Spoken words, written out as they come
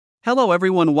Hello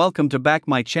everyone, welcome to back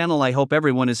my channel. I hope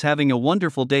everyone is having a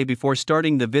wonderful day. Before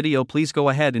starting the video, please go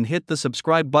ahead and hit the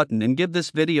subscribe button and give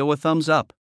this video a thumbs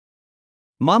up.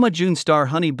 Mama June star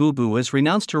Honey Boo Boo has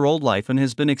renounced her old life and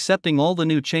has been accepting all the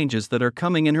new changes that are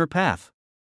coming in her path.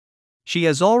 She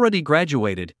has already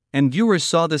graduated, and viewers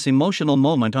saw this emotional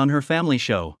moment on her family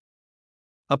show.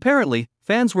 Apparently,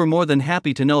 fans were more than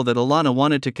happy to know that Alana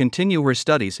wanted to continue her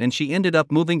studies and she ended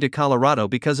up moving to Colorado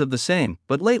because of the same,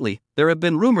 but lately, there have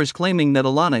been rumors claiming that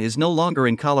Alana is no longer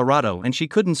in Colorado and she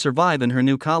couldn't survive in her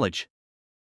new college.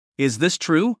 Is this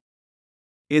true?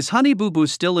 Is Honey Boo Boo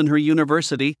still in her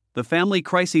university? The Family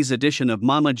Crises edition of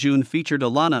Mama June featured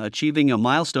Alana achieving a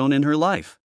milestone in her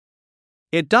life.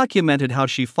 It documented how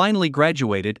she finally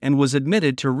graduated and was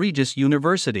admitted to Regis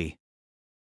University.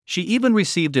 She even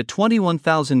received a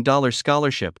 $21,000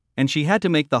 scholarship, and she had to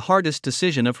make the hardest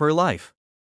decision of her life.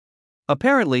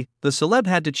 Apparently, the celeb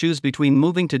had to choose between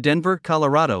moving to Denver,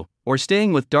 Colorado, or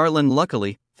staying with Darlin.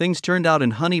 Luckily, things turned out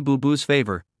in Honey Boo Boo's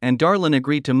favor, and Darlin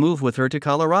agreed to move with her to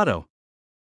Colorado.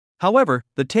 However,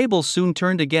 the tables soon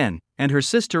turned again, and her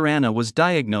sister Anna was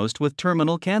diagnosed with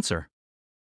terminal cancer.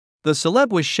 The celeb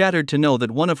was shattered to know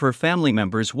that one of her family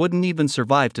members wouldn't even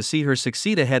survive to see her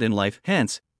succeed ahead in life,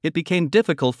 hence, it became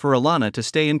difficult for Alana to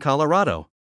stay in Colorado.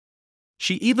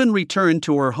 She even returned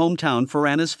to her hometown for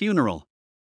Anna's funeral.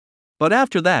 But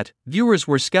after that, viewers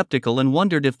were skeptical and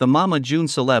wondered if the Mama June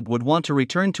celeb would want to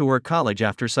return to her college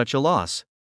after such a loss.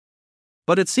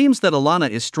 But it seems that Alana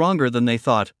is stronger than they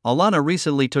thought. Alana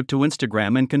recently took to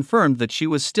Instagram and confirmed that she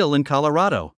was still in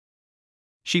Colorado.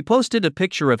 She posted a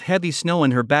picture of heavy snow in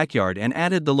her backyard and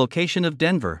added the location of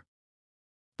Denver.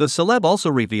 The celeb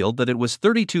also revealed that it was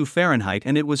 32 Fahrenheit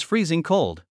and it was freezing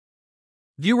cold.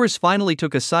 Viewers finally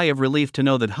took a sigh of relief to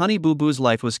know that Honey Boo Boo's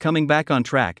life was coming back on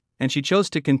track, and she chose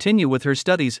to continue with her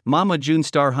studies. Mama June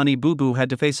star Honey Boo Boo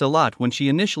had to face a lot when she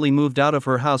initially moved out of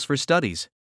her house for studies.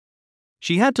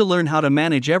 She had to learn how to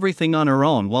manage everything on her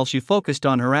own while she focused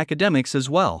on her academics as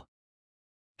well.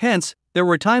 Hence, there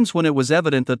were times when it was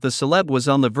evident that the celeb was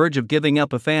on the verge of giving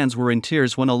up. Fans were in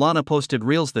tears when Alana posted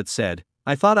reels that said,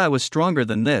 "I thought I was stronger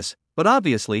than this, but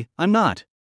obviously, I'm not.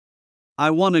 I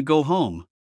want to go home."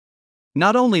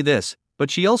 Not only this,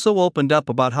 but she also opened up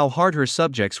about how hard her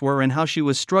subjects were and how she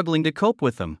was struggling to cope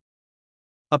with them.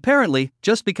 Apparently,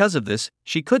 just because of this,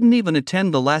 she couldn't even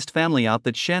attend the last family out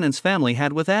that Shannon's family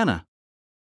had with Anna.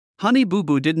 Honey Boo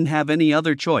Boo didn't have any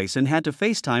other choice and had to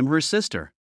FaceTime her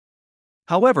sister.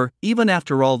 However, even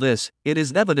after all this, it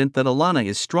is evident that Alana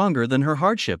is stronger than her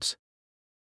hardships.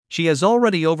 She has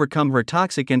already overcome her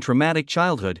toxic and traumatic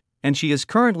childhood, and she is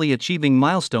currently achieving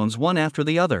milestones one after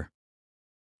the other.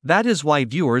 That is why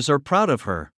viewers are proud of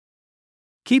her.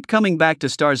 Keep coming back to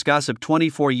Stars Gossip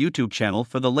 24 YouTube channel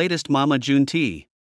for the latest Mama June tea.